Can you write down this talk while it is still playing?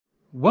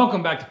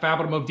Welcome back to Fab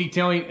Automotive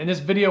Detailing. In this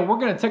video, we're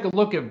going to take a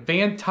look at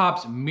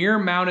Vantop's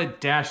mirror-mounted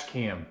dash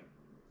cam.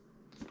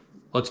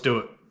 Let's do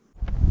it.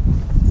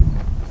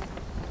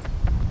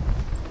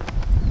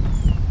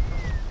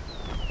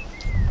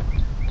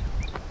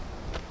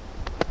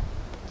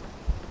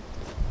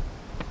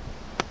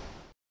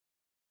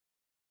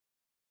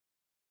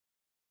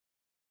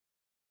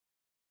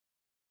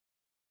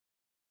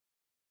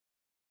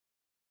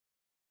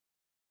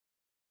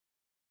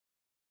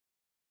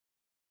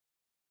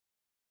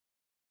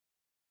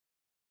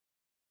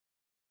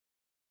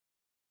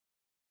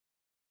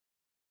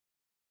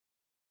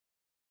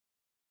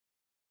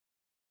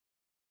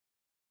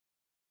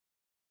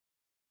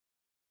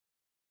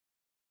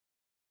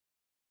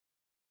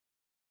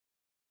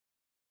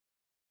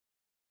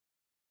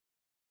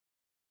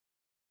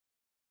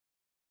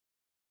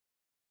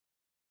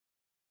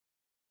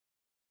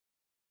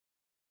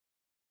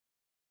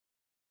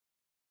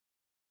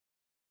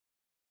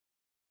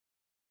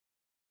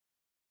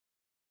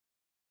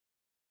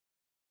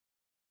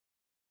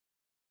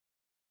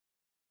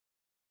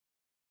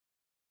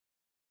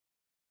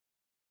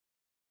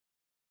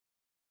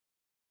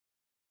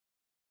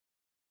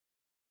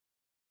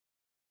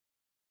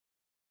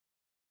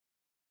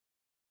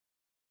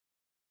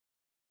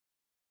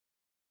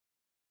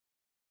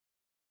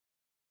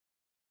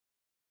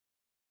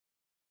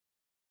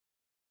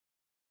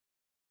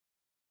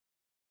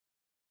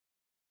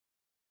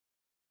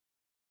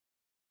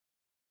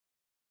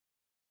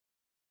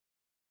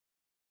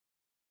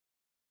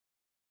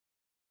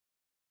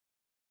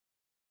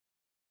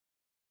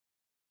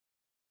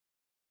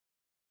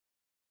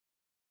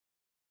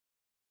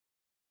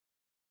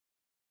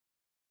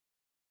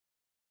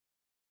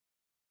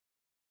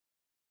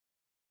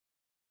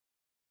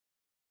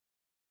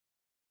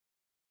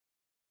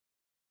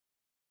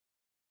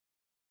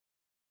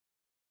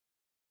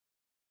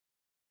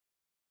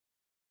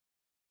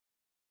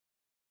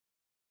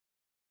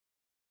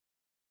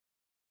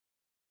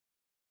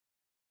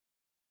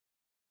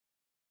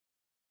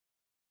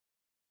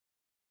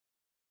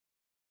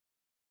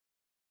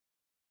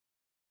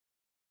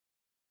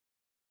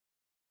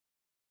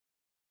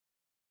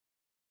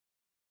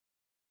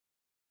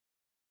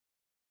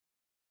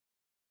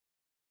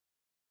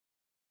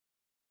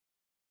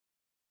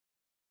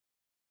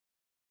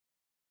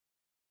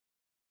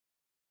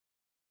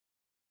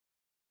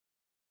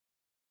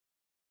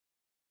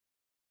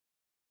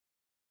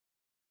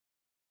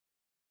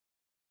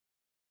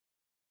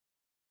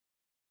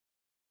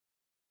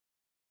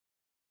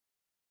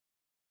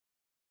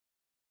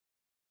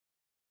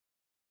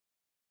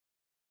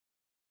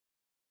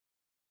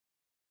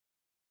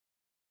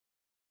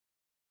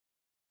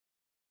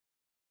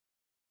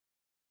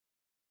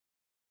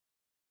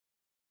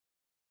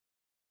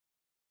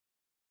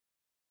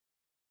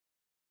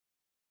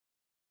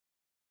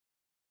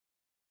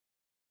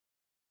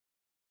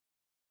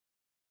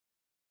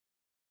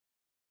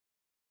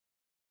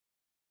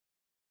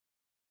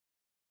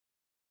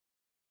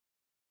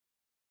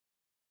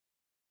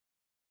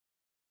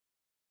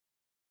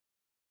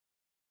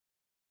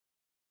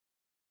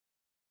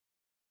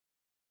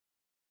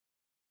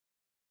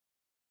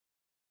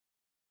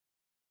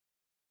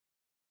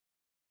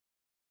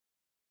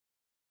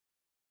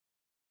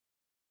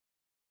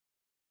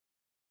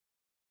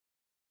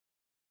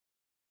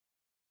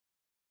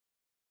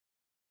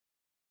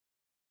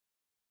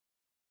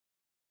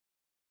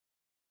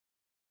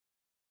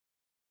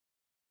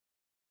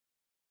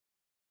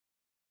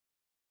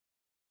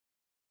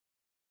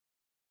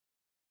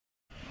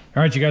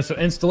 All right, you guys, so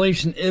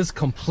installation is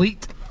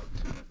complete.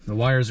 The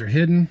wires are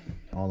hidden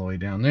all the way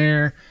down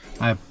there.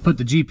 I put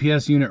the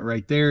GPS unit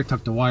right there,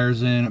 tucked the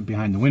wires in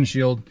behind the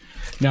windshield.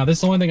 Now, this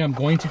is the only thing I'm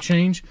going to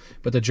change,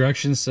 but the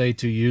directions say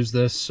to use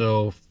this,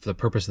 so for the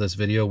purpose of this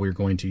video, we're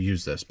going to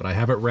use this. But I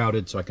have it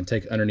routed so I can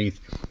take it underneath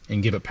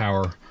and give it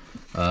power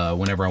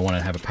whenever I want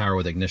to have a power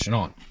with ignition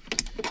on.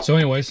 So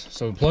anyways,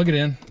 so we plug it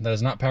in. That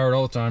is not powered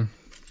all the time.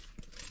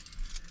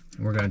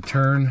 And we're going to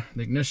turn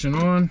the ignition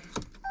on.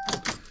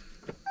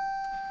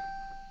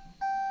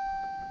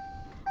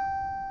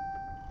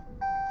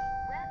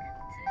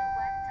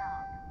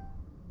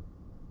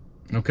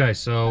 Okay,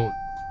 so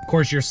of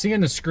course you're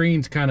seeing the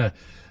screens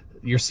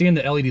you're seeing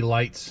the LED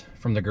lights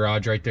from the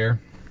garage right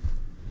there.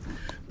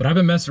 But I've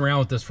been messing around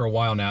with this for a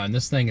while now, and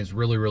this thing is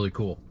really, really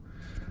cool.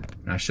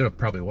 And I should have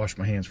probably washed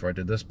my hands before I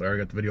did this, but I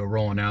already got the video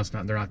rolling now.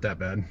 They're not that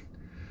bad.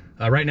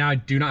 Right now I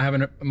do not have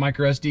a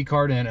micro SD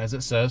card in, as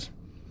it says.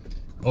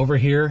 Over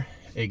here,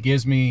 it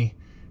gives me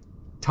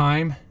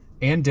time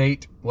and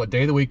date, what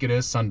day of the week it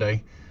is,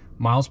 Sunday,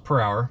 miles per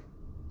hour,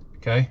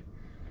 okay?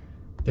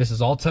 This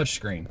is all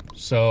touchscreen,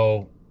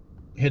 so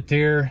hit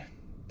there.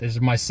 This is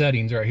my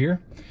settings right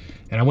here,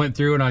 and I went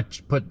through and I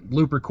put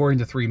loop recording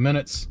to 3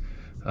 minutes.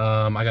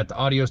 I got the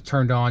audios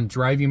turned on.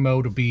 Driving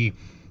mode will be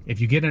if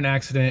you get in an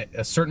accident,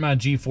 a certain amount of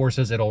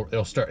G-forces, it'll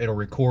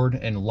record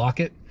and lock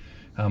it.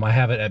 I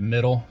have it at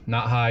middle,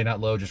 not high,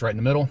 not low, just right in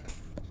the middle.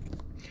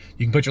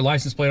 You can put your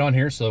license plate on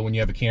here, so when you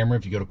have a camera,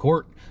 if you go to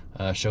court,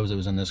 shows it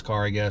was in this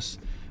car, I guess.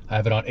 I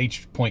have it on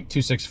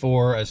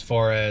H.264 as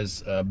far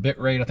as bit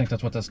rate. I think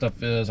that's what that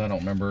stuff is. I don't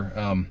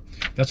remember.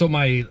 That's what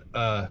my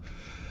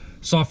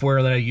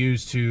software that I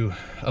use to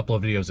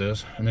upload videos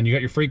is. And then you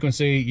got your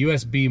frequency,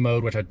 USB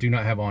mode, which I do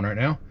not have on right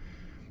now.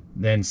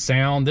 Then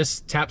sound.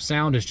 This tap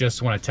sound is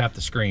just when I tap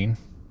the screen.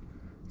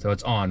 So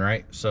it's on,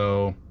 right?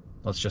 So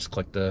let's just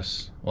click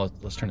this. Well,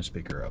 let's turn the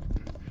speaker up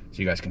so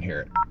you guys can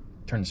hear it.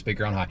 Turn the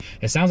speaker on high.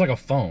 It sounds like a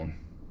phone.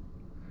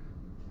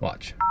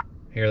 Watch.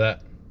 Hear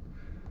that?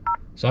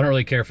 So I don't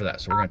really care for that,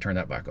 so we're gonna turn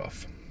that back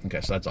off.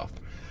 Okay, so that's off.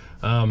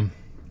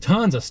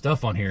 Tons of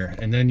stuff on here.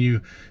 And then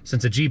you,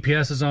 since the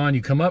GPS is on,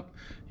 you come up,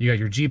 you got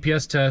your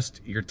GPS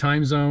test, your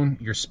time zone,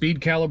 your speed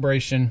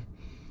calibration,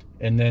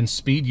 and then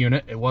speed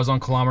unit. It was on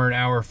kilometer an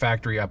hour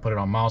factory. I put it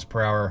on miles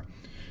per hour.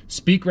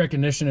 Speak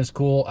recognition is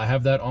cool. I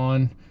have that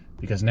on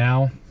because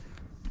now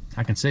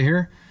I can sit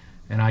here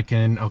and I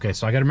can, okay,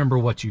 so I gotta remember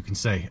what you can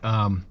say.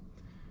 Turn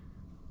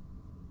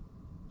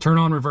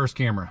on reverse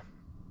camera.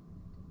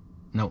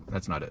 No,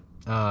 that's not it.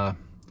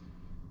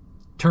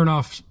 Turn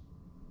off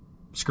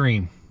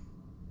screen.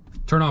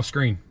 Turn off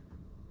screen.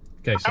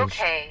 Okay, so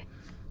okay.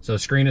 So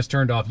screen is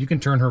turned off. You can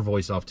turn her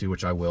voice off too,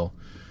 which I will.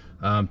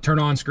 Turn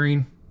on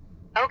screen.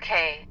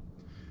 Okay.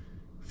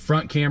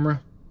 Front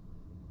camera.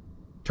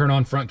 Turn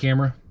on front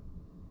camera.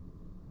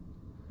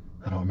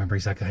 I don't remember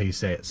exactly how you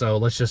say it. So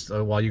let's just,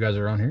 while you guys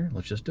are on here,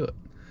 let's just do it.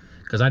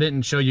 Because I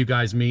didn't show you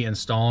guys me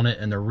installing it,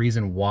 and the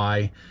reason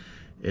why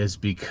is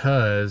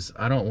because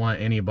I don't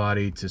want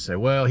anybody to say,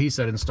 well, he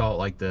said install it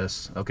like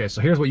this. Okay,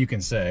 so here's what you can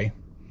say.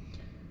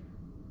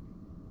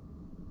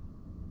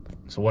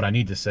 So what I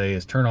need to say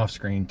is turn off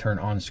screen, turn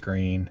on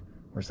screen.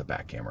 Where's the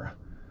back camera?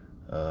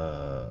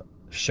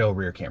 Show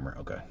rear camera,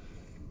 okay.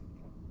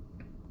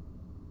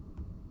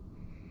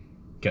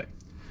 Okay,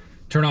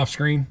 turn off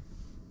screen,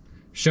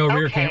 show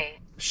rear camera,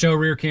 show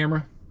rear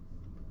camera,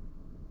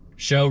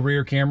 show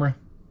rear camera.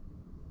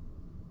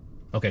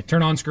 Okay,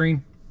 turn on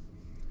screen.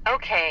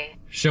 Okay.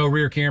 Show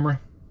rear camera.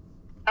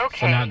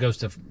 Okay. So now it goes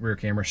to rear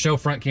camera. Show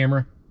front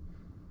camera.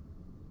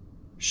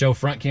 Show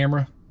front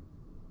camera.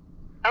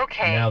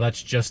 Okay. And now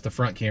that's just the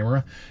front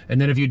camera.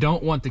 And then if you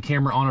don't want the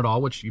camera on at all,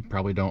 which you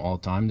probably don't all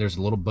the time, there's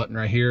a little button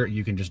right here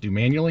you can just do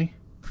manually.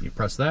 You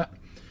press that.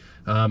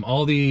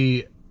 All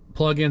the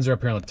plugins are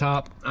up here on the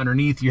top.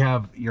 Underneath you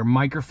have your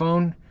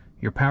microphone,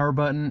 your power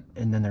button,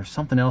 and then there's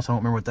something else. I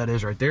don't remember what that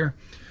is right there.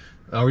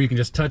 Or you can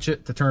just touch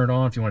it to turn it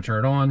on if you want to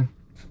turn it on.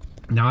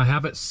 Now I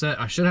have it set,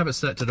 I should have it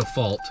set to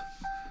default.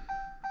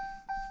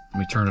 Let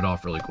me turn it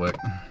off really quick.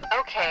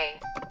 Okay.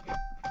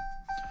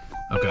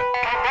 Okay.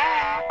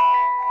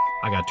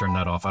 I gotta turn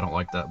that off, I don't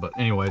like that, but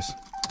anyways.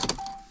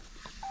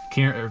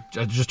 I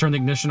just turned the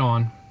ignition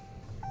on.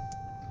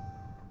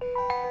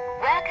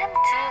 Welcome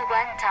to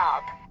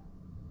Vantop.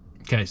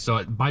 Okay,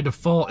 so by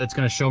default, it's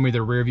gonna show me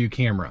the rear view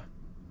camera.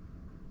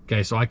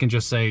 Okay, so I can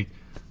just say,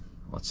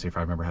 let's see if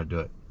I remember how to do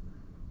it.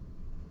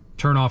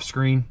 Turn off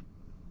screen.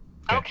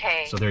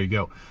 Okay. So there you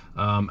go.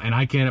 And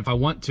I can, if I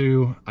want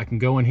to, I can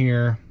go in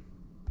here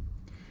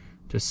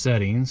to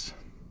settings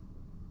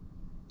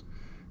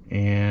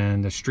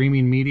and the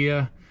streaming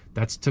media.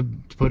 That's to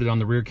put it on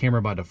the rear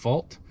camera by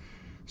default.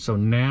 So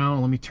now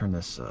let me turn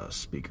this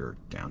speaker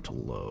down to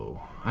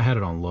low. I had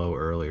it on low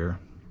earlier.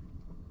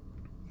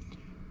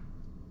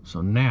 So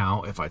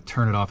now if I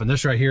turn it off, and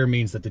this right here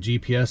means that the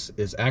GPS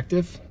is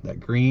active, that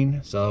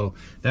green. So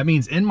that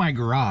means in my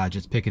garage,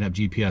 it's picking up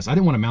GPS. I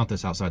didn't want to mount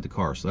this outside the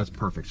car, so that's a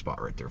perfect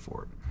spot right there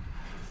for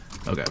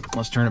it. Okay,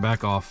 let's turn it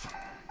back off.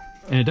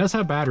 And it does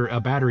have a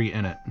battery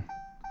in it,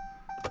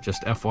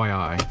 just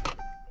FYI.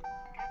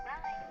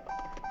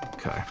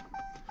 Okay,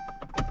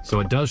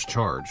 so it does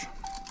charge,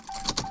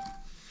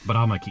 but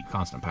I'm gonna keep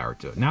constant power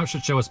to it. Now it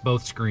should show us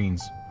both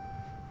screens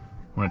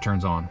when it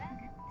turns on.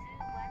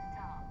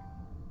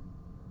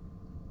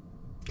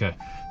 Okay,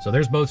 so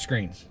there's both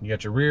screens. You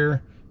got your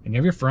rear and you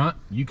have your front.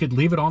 You could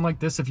leave it on like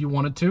this if you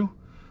wanted to.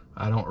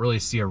 I don't really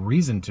see a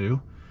reason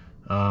to,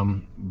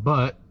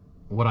 but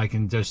what I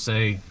can just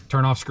say,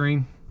 turn off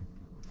screen.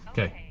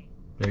 Okay,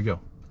 there you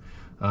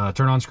go.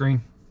 Turn on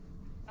screen.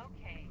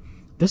 Okay.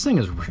 This thing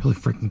is really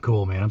freaking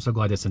cool, man. I'm so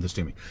glad they sent this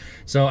to me.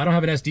 So I don't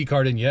have an SD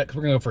card in yet because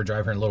we're gonna go for a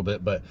drive here in a little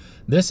bit, but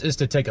this is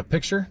to take a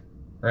picture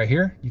right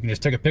here. You can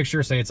just take a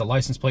picture, say it's a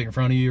license plate in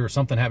front of you or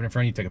something happening in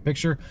front of you, take a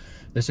picture.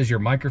 This is your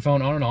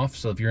microphone on and off.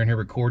 So if you're in here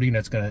recording,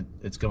 it's going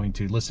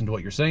to listen to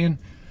what you're saying.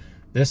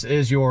 This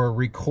is your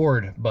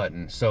record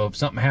button. So if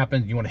something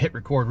happens, you want to hit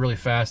record really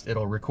fast,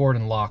 it'll record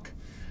and lock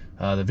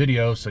the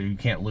video so you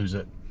can't lose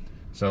it.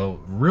 So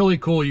really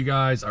cool, you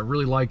guys. I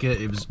really like it.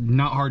 It was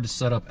not hard to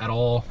set up at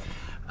all.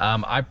 I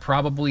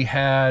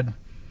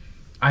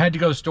had to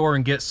go to the store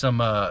and get some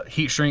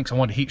heat shrinks. I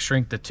wanted to heat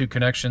shrink the two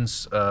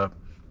connections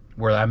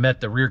where I met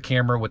the rear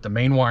camera with the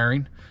main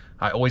wiring.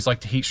 I always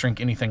like to heat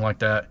shrink anything like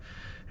that.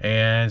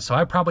 And so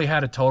I probably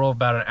had a total of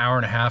about an hour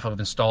and a half of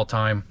install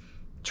time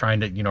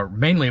trying to,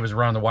 mainly it was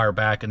running the wire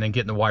back and then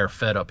getting the wire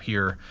fed up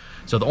here.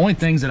 So the only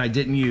things that I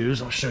didn't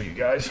use, I'll show you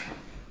guys,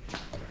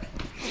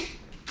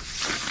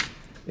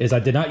 is I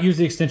did not use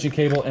the extension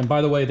cable. And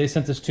by the way, they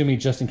sent this to me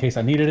just in case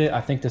I needed it. I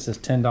think this is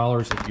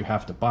 $10 if you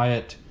have to buy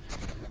it.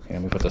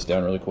 And we put this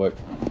down really quick.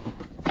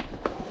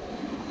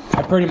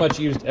 I pretty much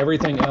used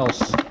everything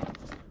else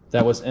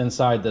that was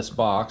inside this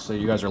box. So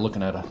you guys are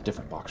looking at a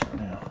different box right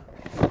now.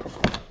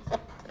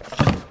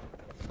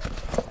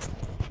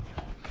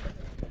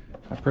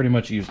 I pretty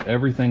much used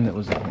everything that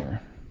was in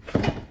here.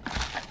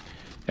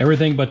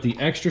 Everything but the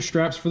extra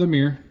straps for the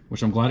mirror,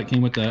 which I'm glad it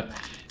came with that.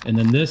 And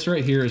then this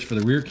right here is for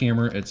the rear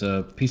camera. It's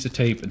a piece of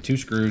tape and 2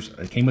 screws.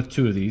 It came with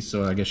 2 of these,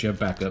 so I guess you have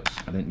backups.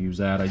 I didn't use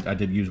that. I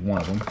did use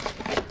one of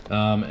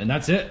them. And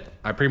that's it.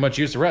 I pretty much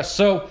used the rest.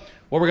 So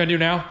what we're gonna do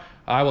now,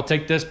 I will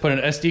take this, put an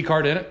SD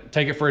card in it,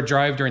 take it for a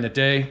drive during the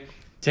day,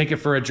 take it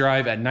for a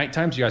drive at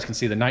nighttime so you guys can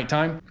see the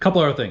nighttime. A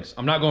couple other things.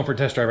 I'm not going for a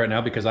test drive right now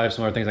because I have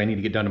some other things I need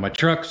to get done to my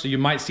truck. So you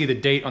might see the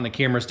date on the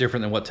camera is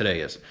different than what today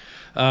is.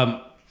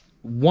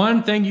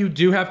 One thing you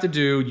do have to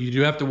do, you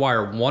do have to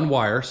wire one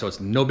wire, so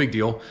it's no big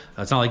deal.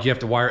 It's not like you have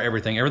to wire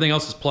everything. Everything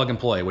else is plug and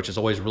play, which is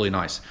always really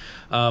nice.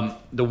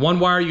 The one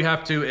wire you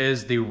have to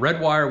is the red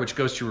wire, which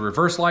goes to your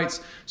reverse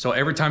lights. So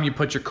every time you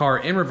put your car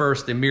in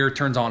reverse, the mirror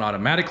turns on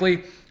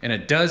automatically, and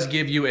it does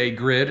give you a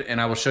grid,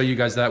 and I will show you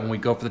guys that when we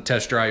go for the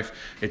test drive.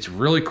 It's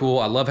really cool.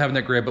 I love having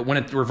that grid, but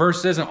when the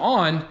reverse isn't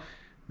on,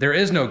 there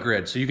is no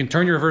grid. So you can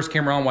turn your reverse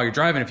camera on while you're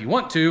driving if you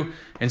want to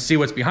and see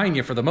what's behind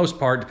you for the most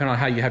part, depending on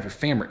how you have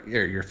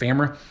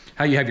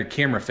how you have your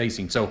camera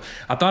facing. So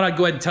I thought I'd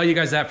go ahead and tell you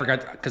guys that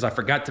because I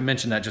forgot to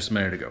mention that just a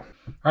minute ago.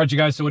 All right, you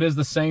guys, so it is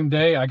the same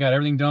day. I got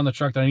everything done on the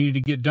truck that I needed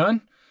to get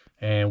done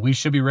and we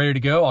should be ready to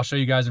go. I'll show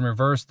you guys in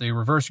reverse, the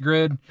reverse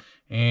grid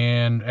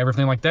and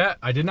everything like that.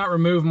 I did not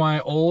remove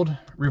my old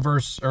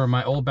reverse or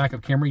my old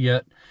backup camera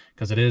yet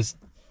because it is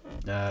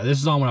this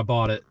is on when I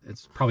bought it.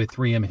 It's probably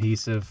 3M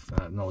adhesive.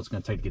 I don't know what it's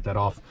going to take to get that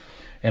off.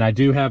 And I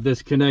do have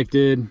this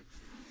connected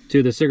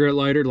to the cigarette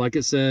lighter like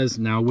it says.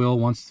 Now I will,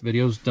 once the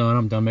video's done,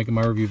 I'm done making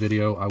my review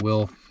video, I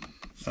will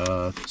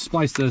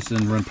splice this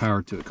and run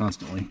power to it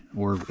constantly,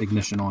 or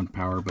ignition on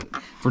power. But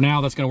for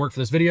now, that's going to work for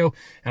this video.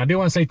 And I do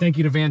want to say thank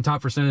you to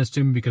Vantop for sending this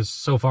to me because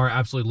so far I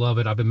absolutely love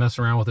it. I've been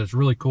messing around with it. It's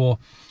really cool.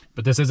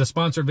 But this is a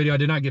sponsored video. I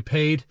did not get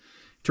paid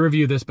to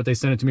review this, but they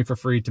sent it to me for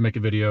free to make a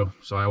video.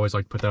 So I always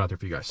like to put that out there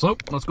for you guys. So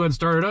let's go ahead and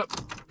start it up.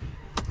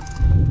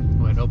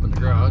 Go ahead and open the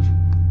garage.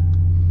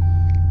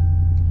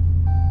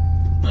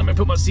 I'm gonna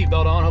put my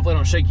seatbelt on. Hopefully I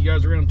don't shake you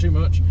guys around too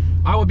much.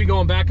 I will be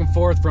going back and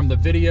forth from the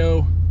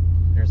video.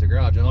 There's the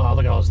garage. Oh,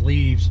 look at all those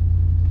leaves.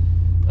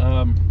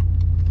 I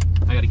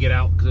gotta get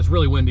out because it's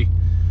really windy.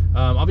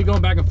 I'll be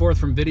going back and forth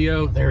from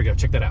video. There we go,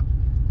 check that out.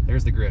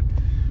 There's the grid.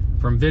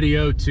 From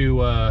video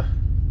to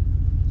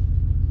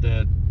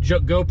the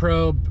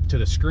GoPro to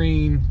the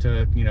screen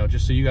to, you know,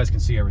 just so you guys can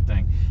see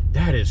everything.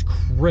 That is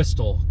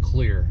crystal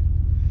clear.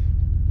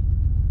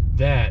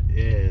 That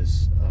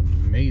is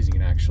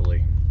amazing,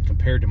 actually,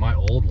 compared to my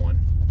old one.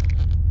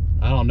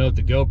 I don't know if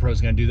the GoPro is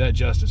going to do that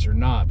justice or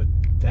not, but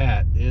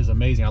that is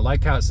amazing. I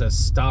like how it says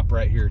stop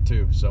right here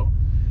too, so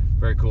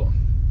very cool.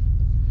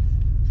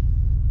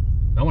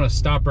 I want to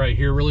stop right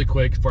here really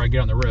quick before I get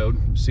on the road.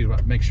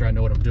 Make sure I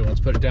know what I'm doing. Let's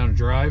put it down and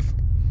drive.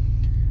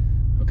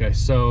 Okay,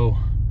 so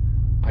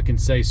I can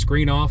say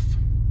screen off,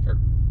 or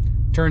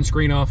turn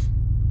screen off.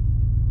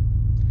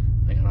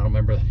 Hang on, I don't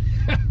remember.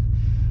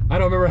 I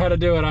don't remember how to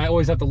do it. I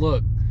always have to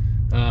look.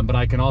 But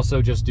I can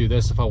also just do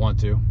this if I want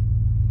to.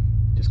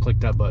 Just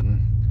click that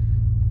button.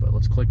 But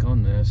let's click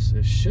on this.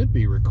 It should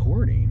be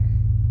recording.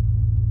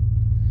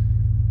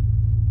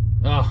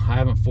 Oh, I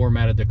haven't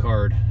formatted the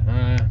card.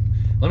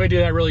 Let me do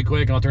that really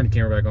quick and I'll turn the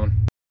camera back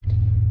on.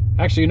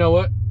 Actually, you know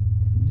what?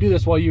 Do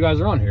this while you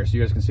guys are on here so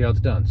you guys can see how it's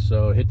done.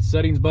 So hit the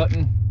settings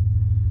button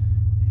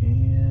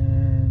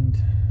and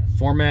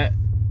format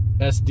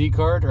SD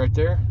card right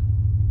there.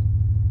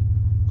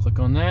 Click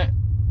on that.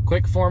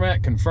 Quick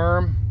format,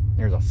 confirm.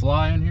 There's a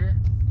fly in here.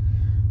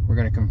 We're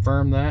going to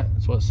confirm that.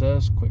 That's what it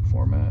says. Quick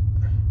format.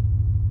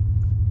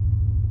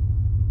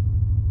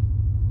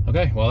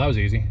 Okay, well, that was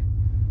easy.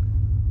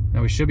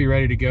 Now we should be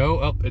ready to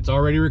go. Oh, it's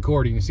already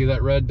recording. You see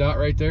that red dot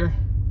right there?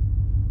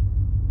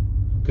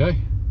 Okay.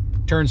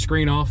 Turn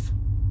screen off.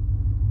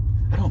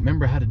 I don't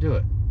remember how to do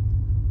it.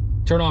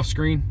 Turn off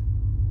screen.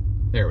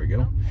 There we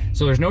go.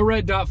 So there's no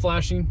red dot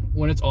flashing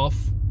when it's off,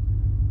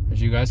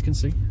 as you guys can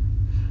see.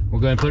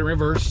 We'll go ahead and put it in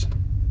reverse.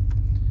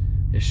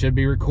 It should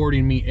be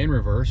recording me in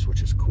reverse,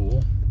 which is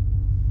cool.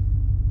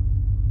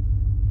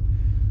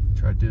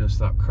 Try to do this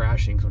without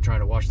crashing, because I'm trying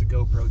to watch the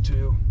GoPro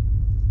too.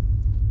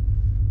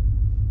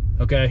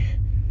 Okay,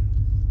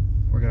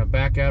 we're gonna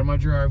back out of my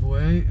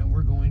driveway and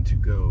we're going to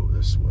go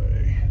this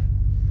way.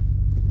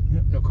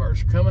 Yep, no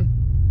cars are coming.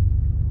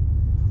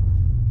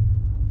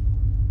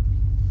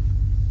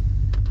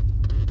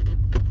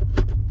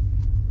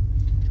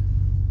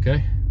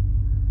 Okay,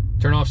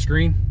 turn off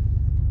screen.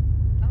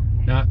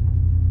 Okay.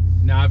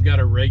 Now I've got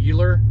a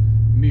regular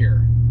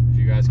mirror, as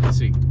you guys can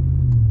see.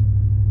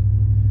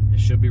 It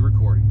should be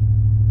recording.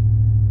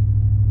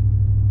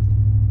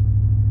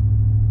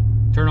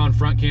 Turn on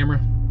front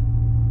camera.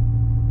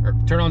 Or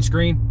turn on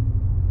screen.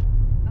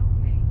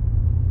 Okay.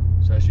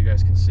 So as you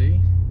guys can see,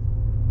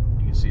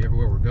 you can see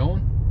everywhere we're going.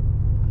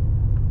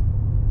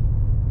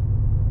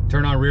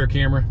 Turn on rear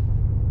camera.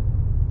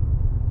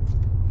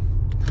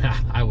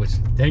 I was,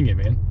 dang it,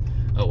 man.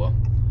 Oh well.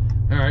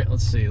 All right,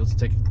 let's see. Let's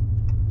take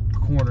a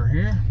corner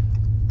here.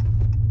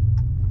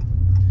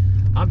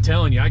 I'm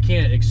telling you, I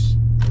can't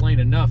explain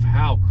enough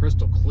how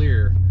crystal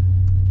clear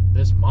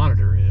this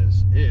monitor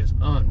is. It is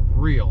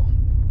unreal.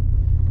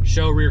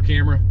 Show rear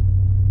camera.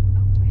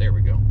 There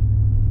we go.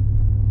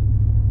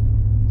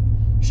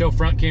 Show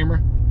front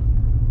camera.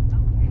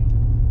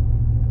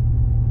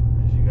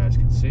 As you guys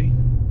can see.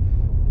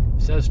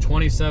 It says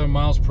 27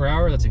 miles per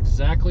hour. That's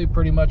exactly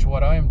pretty much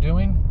what I am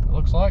doing, it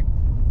looks like.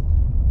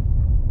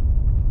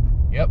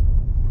 Yep.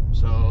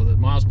 So the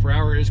miles per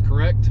hour is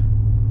correct.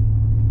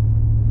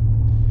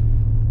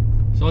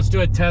 So let's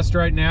do a test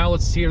right now.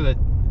 Let's hear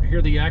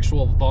the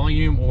actual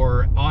volume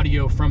or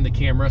audio from the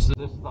camera. So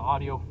this is the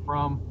audio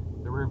from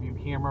the rear view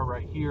camera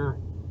right here.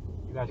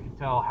 You guys can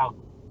tell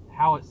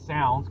how it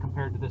sounds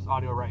compared to this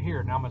audio right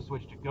here. Now I'm gonna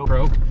switch to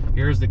GoPro.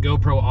 Here's the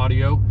GoPro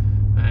audio,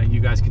 and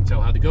you guys can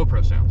tell how the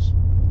GoPro sounds.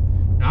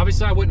 Now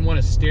obviously I wouldn't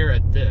want to stare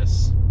at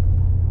this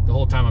the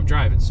whole time I'm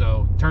driving.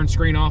 So turn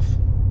screen off,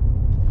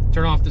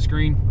 turn off the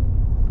screen.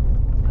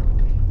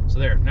 So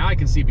there, now I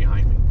can see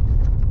behind me.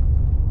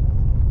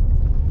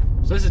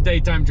 So this is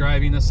daytime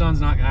driving. The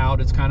sun's not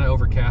out. It's kind of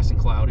overcast and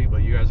cloudy,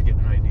 but you guys are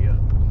getting an idea.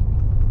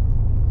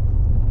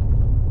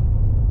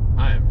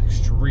 I am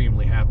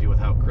extremely happy with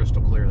how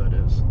crystal clear that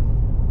is.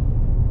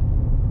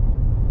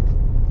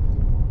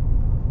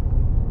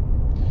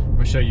 I'm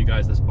gonna show you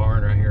guys this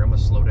barn right here. I'm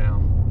gonna slow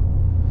down.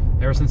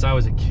 Ever since I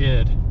was a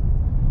kid,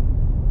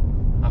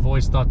 I've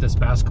always thought this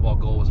basketball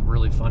goal was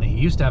really funny. He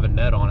used to have a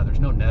net on it. There's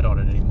no net on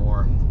it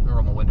anymore. I'll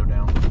roll my window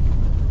down.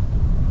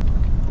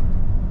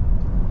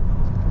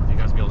 You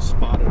guys be able to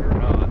spot it or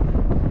not.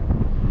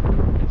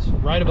 It's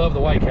right above the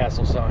White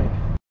Castle sign.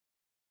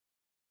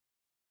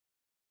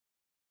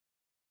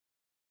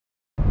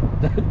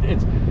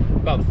 It's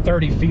about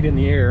 30 feet in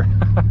the air.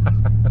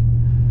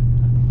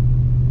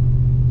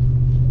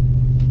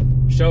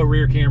 Show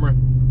rear camera.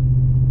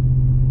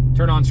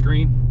 Turn on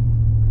screen.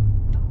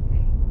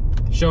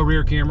 Show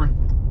rear camera.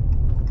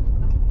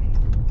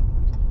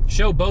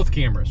 Show both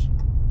cameras.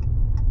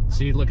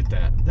 See, look at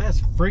that.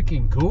 That's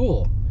freaking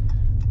cool.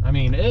 I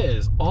mean, it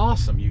is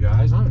awesome, you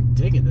guys. I'm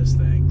digging this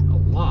thing a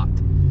lot.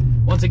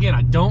 Once again,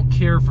 I don't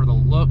care for the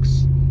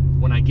looks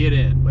when I get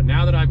in, but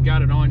now that I've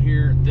got it on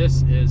here,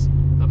 this is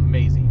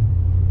amazing.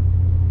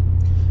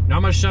 Now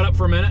I'm gonna shut up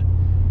for a minute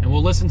and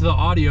we'll listen to the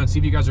audio and see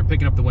if you guys are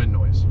picking up the wind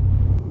noise.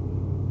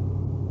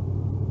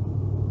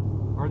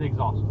 Or the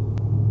exhaust.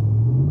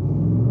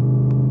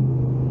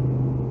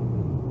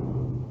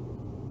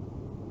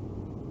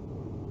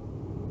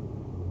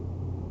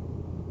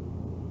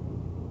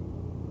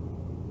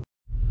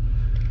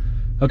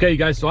 Okay, you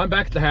guys, so I'm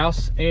back at the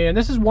house, and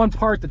this is one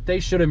part that they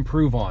should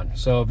improve on.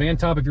 So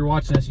Vantop, if you're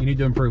watching this, you need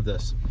to improve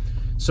this.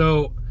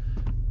 So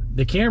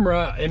the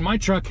camera in my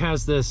truck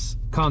has this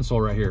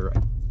console right here,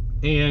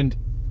 and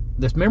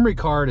this memory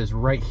card is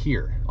right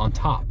here on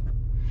top.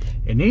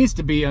 It needs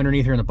to be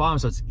underneath here in the bottom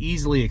so it's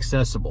easily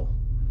accessible.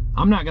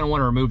 I'm not gonna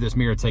wanna remove this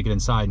mirror, take it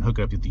inside and hook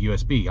it up with the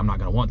USB. I'm not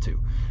gonna want to.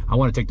 I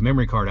wanna take the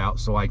memory card out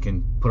so I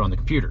can put it on the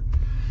computer.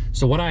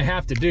 So what I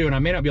have to do, and I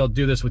may not be able to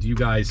do this with you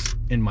guys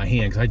in my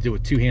hand because I do it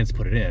with two hands to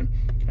put it in.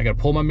 I gotta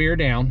pull my mirror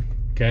down,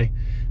 okay?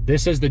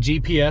 This is the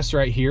GPS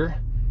right here.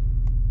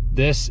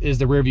 This is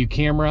the rear view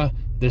camera.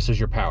 This is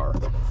your power.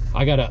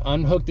 I gotta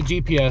unhook the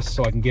GPS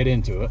so I can get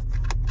into it.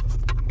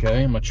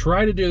 Okay, I'm gonna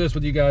try to do this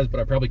with you guys, but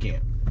I probably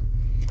can't.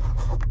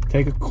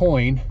 Take a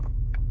coin.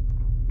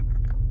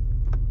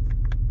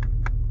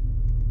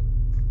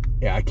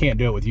 Yeah, I can't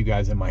do it with you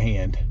guys in my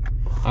hand.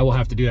 I will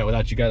have to do that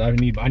without you guys. I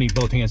need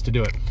both hands to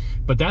do it.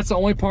 But that's the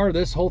only part of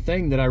this whole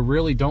thing that I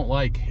really don't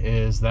like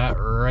is that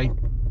right.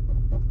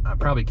 I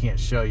probably can't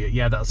show you.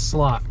 Yeah, that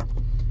slot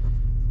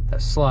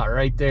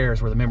right there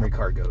is where the memory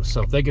card goes.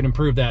 So if they could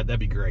improve that, that'd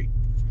be great.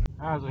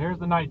 All right, so here's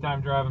the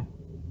nighttime driving.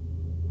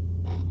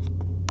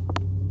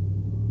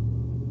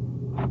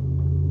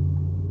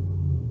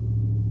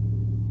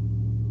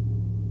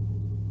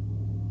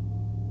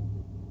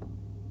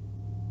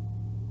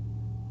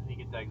 I need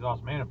to get that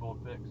exhaust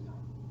manifold fixed.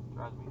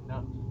 Drives me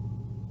nuts.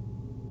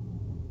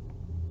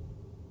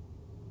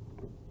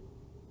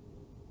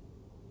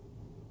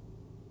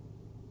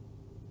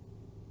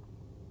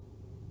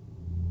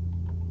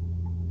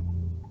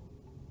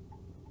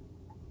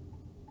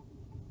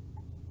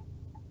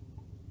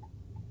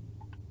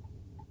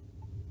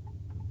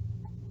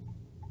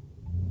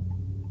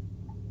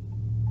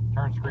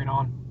 Turn screen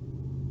on.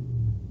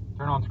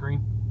 Turn on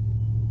screen.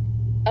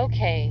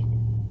 Okay.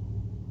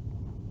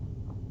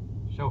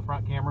 Show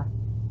front camera.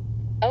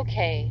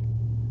 Okay.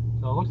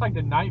 So it looks like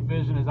the night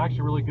vision is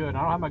actually really good.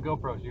 I don't have my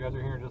GoPro, so you guys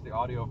are hearing just the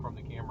audio from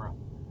the camera.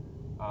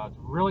 It's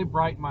really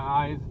bright in my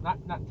eyes. Not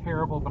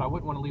terrible, but I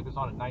wouldn't want to leave this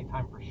on at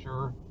nighttime for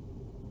sure.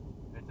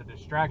 It's a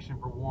distraction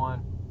for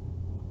one,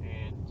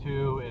 and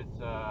two, it's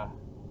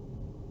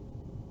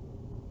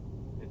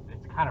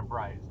kind of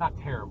bright. It's not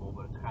terrible,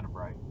 but it's kind of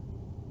bright.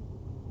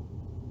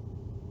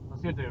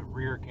 see what the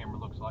rear camera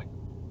looks like.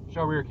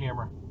 Show rear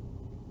camera.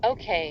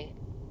 Okay.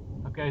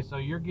 Okay, so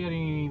you're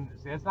getting,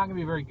 see, that's not gonna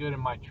be very good in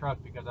my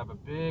truck because I have a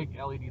big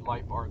LED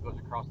light bar that goes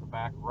across the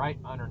back right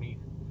underneath,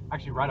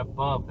 actually right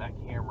above that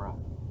camera.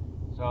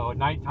 So at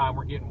nighttime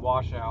we're getting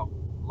washout,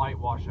 light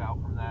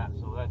washout from that,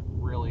 so that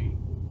really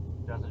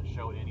doesn't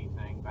show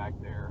anything back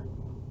there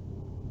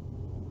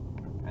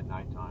at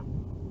nighttime.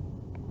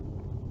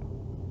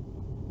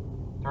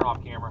 Turn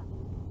off camera.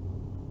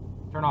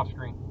 Turn off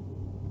screen.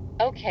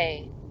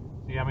 Okay.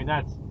 See, I mean,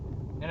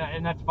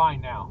 and that's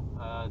fine now,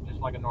 just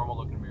like a normal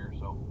looking mirror.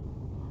 So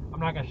I'm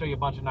not going to show you a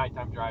bunch of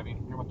nighttime driving.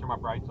 Here, I'm going to turn my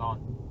brights on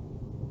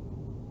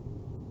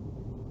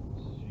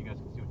so you guys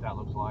can see what that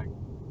looks like.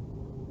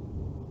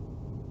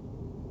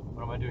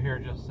 What I'm going to do here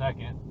in just a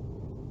second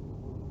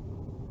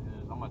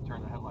is I'm going to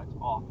turn the headlights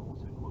off and we'll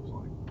see what it looks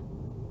like.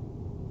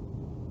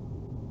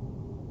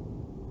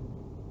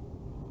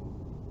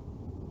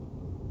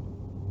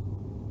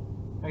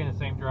 Taking the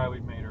same drive we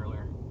made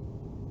earlier.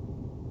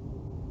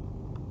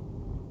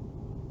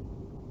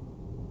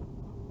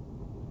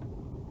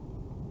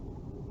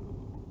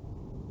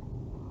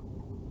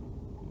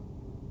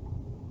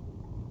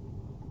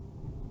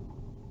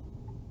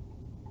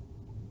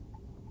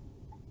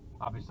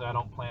 Obviously, I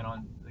don't plan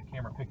on the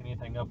camera picking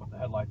anything up with the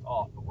headlights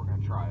off, but we're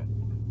going to try it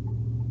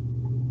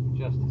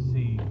just to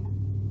see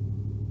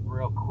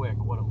real quick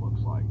what it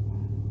looks like.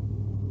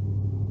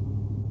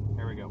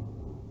 Here we go.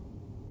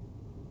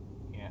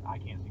 I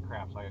can't see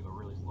crap, so I gotta go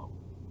really slow.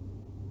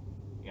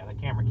 Yeah, the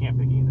camera can't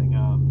pick anything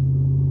up.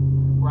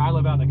 Where I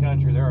live out in the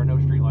country, there are no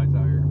street lights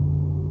out here.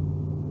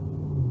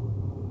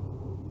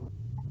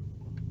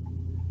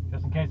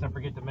 Just in case I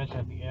forget to mention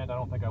at the end, I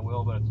don't think I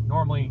will, but it's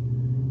normally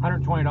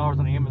 $120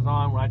 on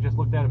Amazon. When I just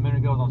looked at it a minute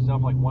ago, it was on sale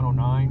for like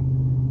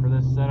 $109 for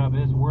this setup.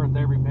 It's worth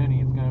every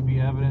penny. It's going to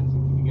be evidence.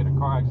 You can get a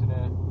car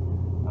accident,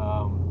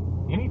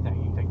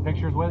 anything. You can take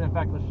pictures with it. In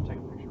fact, let's just take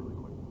a picture really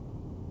quick.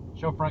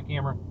 Show front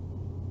camera.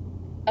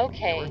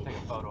 Okay. Yeah, we're going to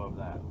take a photo of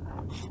that.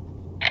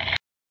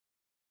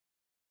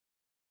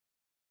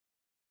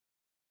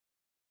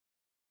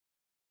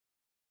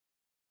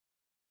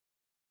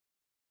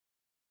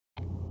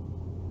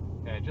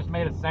 Okay, it just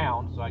made a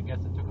sound, so I guess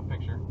it took a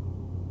picture.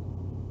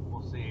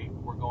 We'll see.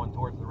 We're going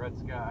towards the red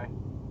sky.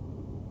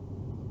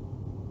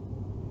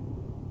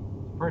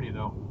 It's pretty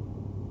though.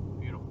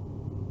 Beautiful.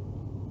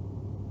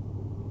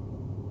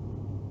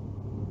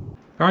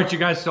 All right, you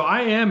guys, so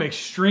I am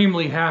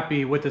extremely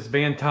happy with this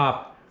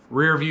Vantop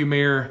rear view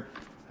mirror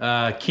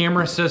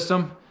camera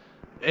system.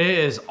 It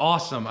is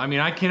awesome. I mean,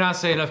 I cannot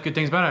say enough good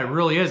things about it. It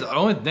really is.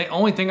 The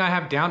only thing I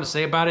have down to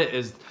say about it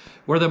is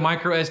where the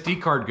micro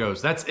SD card goes.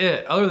 That's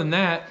it. Other than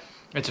that,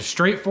 it's a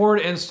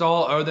straightforward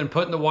install other than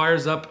putting the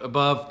wires up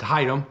above to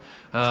hide them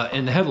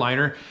in the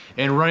headliner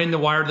and running the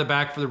wire to the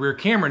back for the rear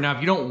camera. Now,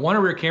 if you don't want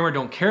a rear camera,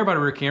 don't care about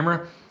a rear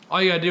camera,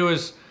 all you gotta do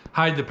is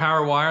hide the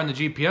power wire and the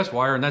GPS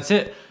wire, and that's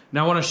it.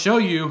 Now, I wanna show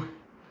you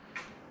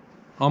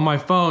on my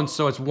phone,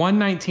 so it's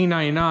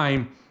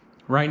 $119.99.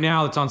 Right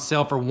now, it's on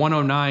sale for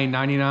 $109.99.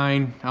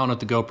 I don't know if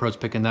the GoPro's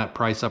picking that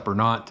price up or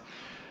not.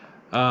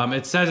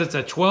 It says it's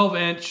a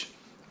 12-inch,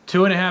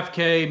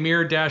 2.5K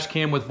mirror dash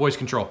cam with voice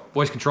control.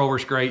 Voice control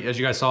works great, as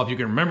you guys saw, if you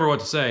can remember what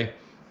to say.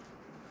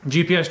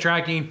 GPS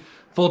tracking,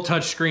 full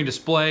touchscreen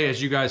display,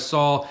 as you guys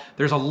saw.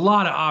 There's a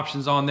lot of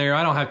options on there.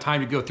 I don't have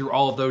time to go through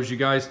all of those, you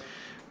guys,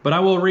 but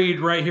I will read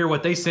right here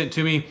what they sent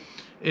to me.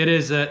 It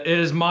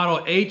is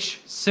model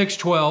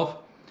H612.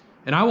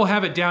 And I will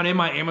have it down in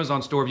my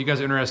Amazon store. If you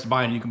guys are interested in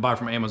buying it, you can buy it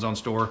from Amazon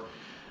store.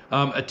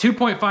 A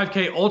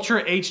 2.5K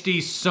Ultra HD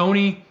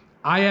Sony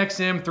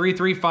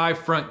IXM335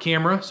 front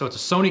camera. So it's a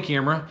Sony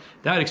camera.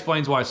 That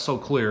explains why it's so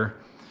clear.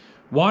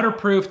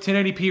 Waterproof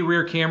 1080p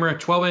rear camera,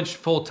 12-inch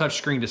full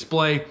touchscreen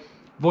display,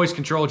 voice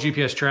control,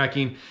 GPS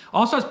tracking.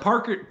 Also has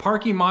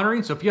parking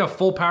monitoring. So if you have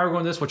full power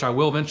going this, which I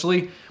will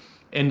eventually,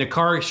 and the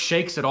car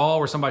shakes at all,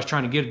 or somebody's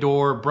trying to get a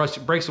door,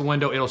 breaks a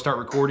window, it'll start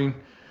recording.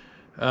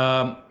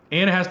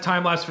 And it has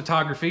time-lapse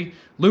photography,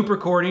 loop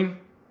recording,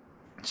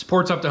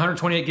 supports up to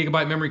 128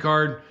 gigabyte memory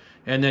card,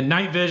 and then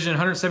night vision,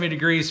 170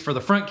 degrees for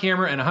the front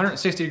camera and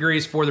 160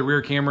 degrees for the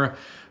rear camera.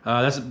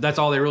 That's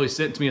all they really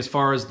sent to me as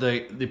far as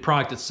the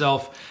product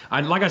itself.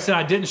 Like I said,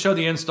 I didn't show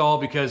the install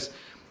because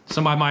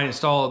somebody might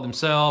install it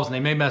themselves and they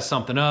may mess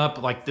something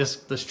up. Like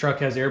this truck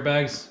has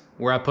airbags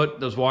where I put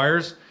those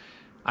wires.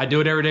 I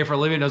do it every day for a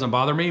living. It doesn't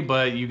bother me,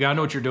 but you gotta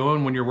know what you're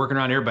doing when you're working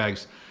around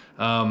airbags.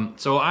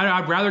 So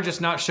I'd rather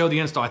just not show the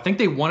install. I think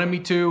they wanted me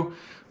to,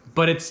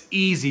 but it's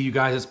easy, you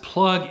guys. It's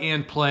plug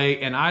and play,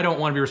 and I don't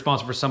want to be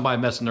responsible for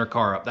somebody messing their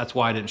car up. That's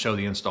why I didn't show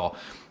the install.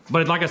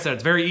 But like I said,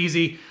 it's very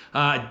easy.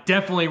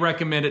 Definitely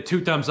recommend it.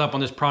 2 thumbs up on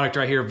this product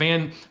right here.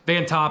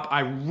 Vantop, I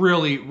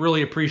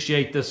really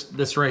appreciate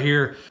this right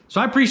here.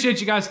 So I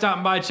appreciate you guys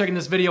stopping by, checking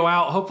this video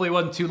out. Hopefully it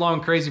wasn't too long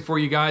and crazy for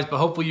you guys, but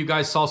hopefully you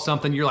guys saw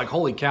something. You're like,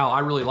 holy cow,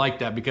 I really like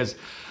that, because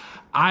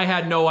I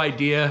had no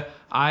idea.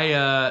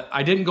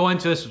 I didn't go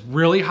into this with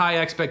really high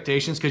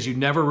expectations because you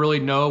never really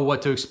know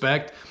what to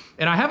expect.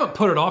 And I haven't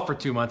put it off for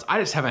 2 months. I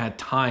just haven't had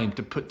time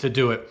to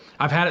do it.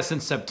 I've had it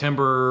since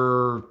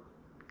September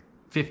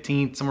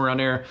 15th, somewhere around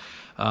there.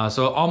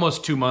 So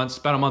almost 2 months,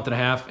 about a month and a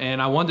half.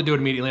 And I wanted to do it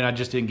immediately, and I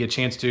just didn't get a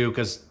chance to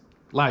because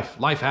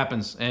life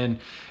happens. And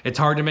it's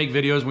hard to make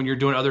videos when you're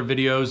doing other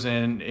videos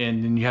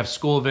and you have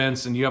school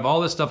events and you have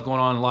all this stuff going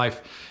on in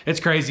life. It's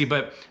crazy,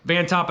 but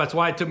Vantop, that's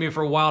why it took me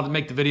for a while to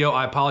make the video.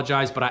 I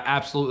apologize, but I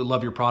absolutely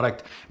love your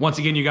product. Once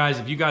again, you guys,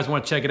 if you guys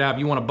want to check it out, if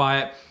you want to buy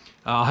it,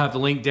 I'll have the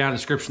link down in the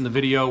description of the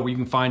video where you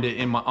can find it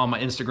on my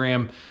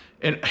Instagram,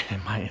 in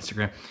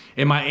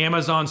my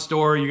Amazon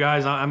store. You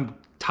guys, I'm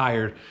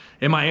tired.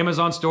 In my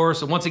Amazon store.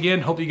 So once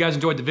again, hope you guys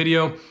enjoyed the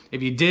video.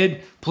 If you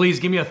did, please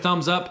give me a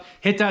thumbs up,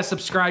 hit that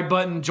subscribe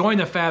button, join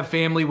the Fab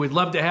family. We'd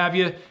love to have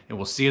you, and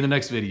we'll see you in the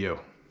next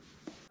video.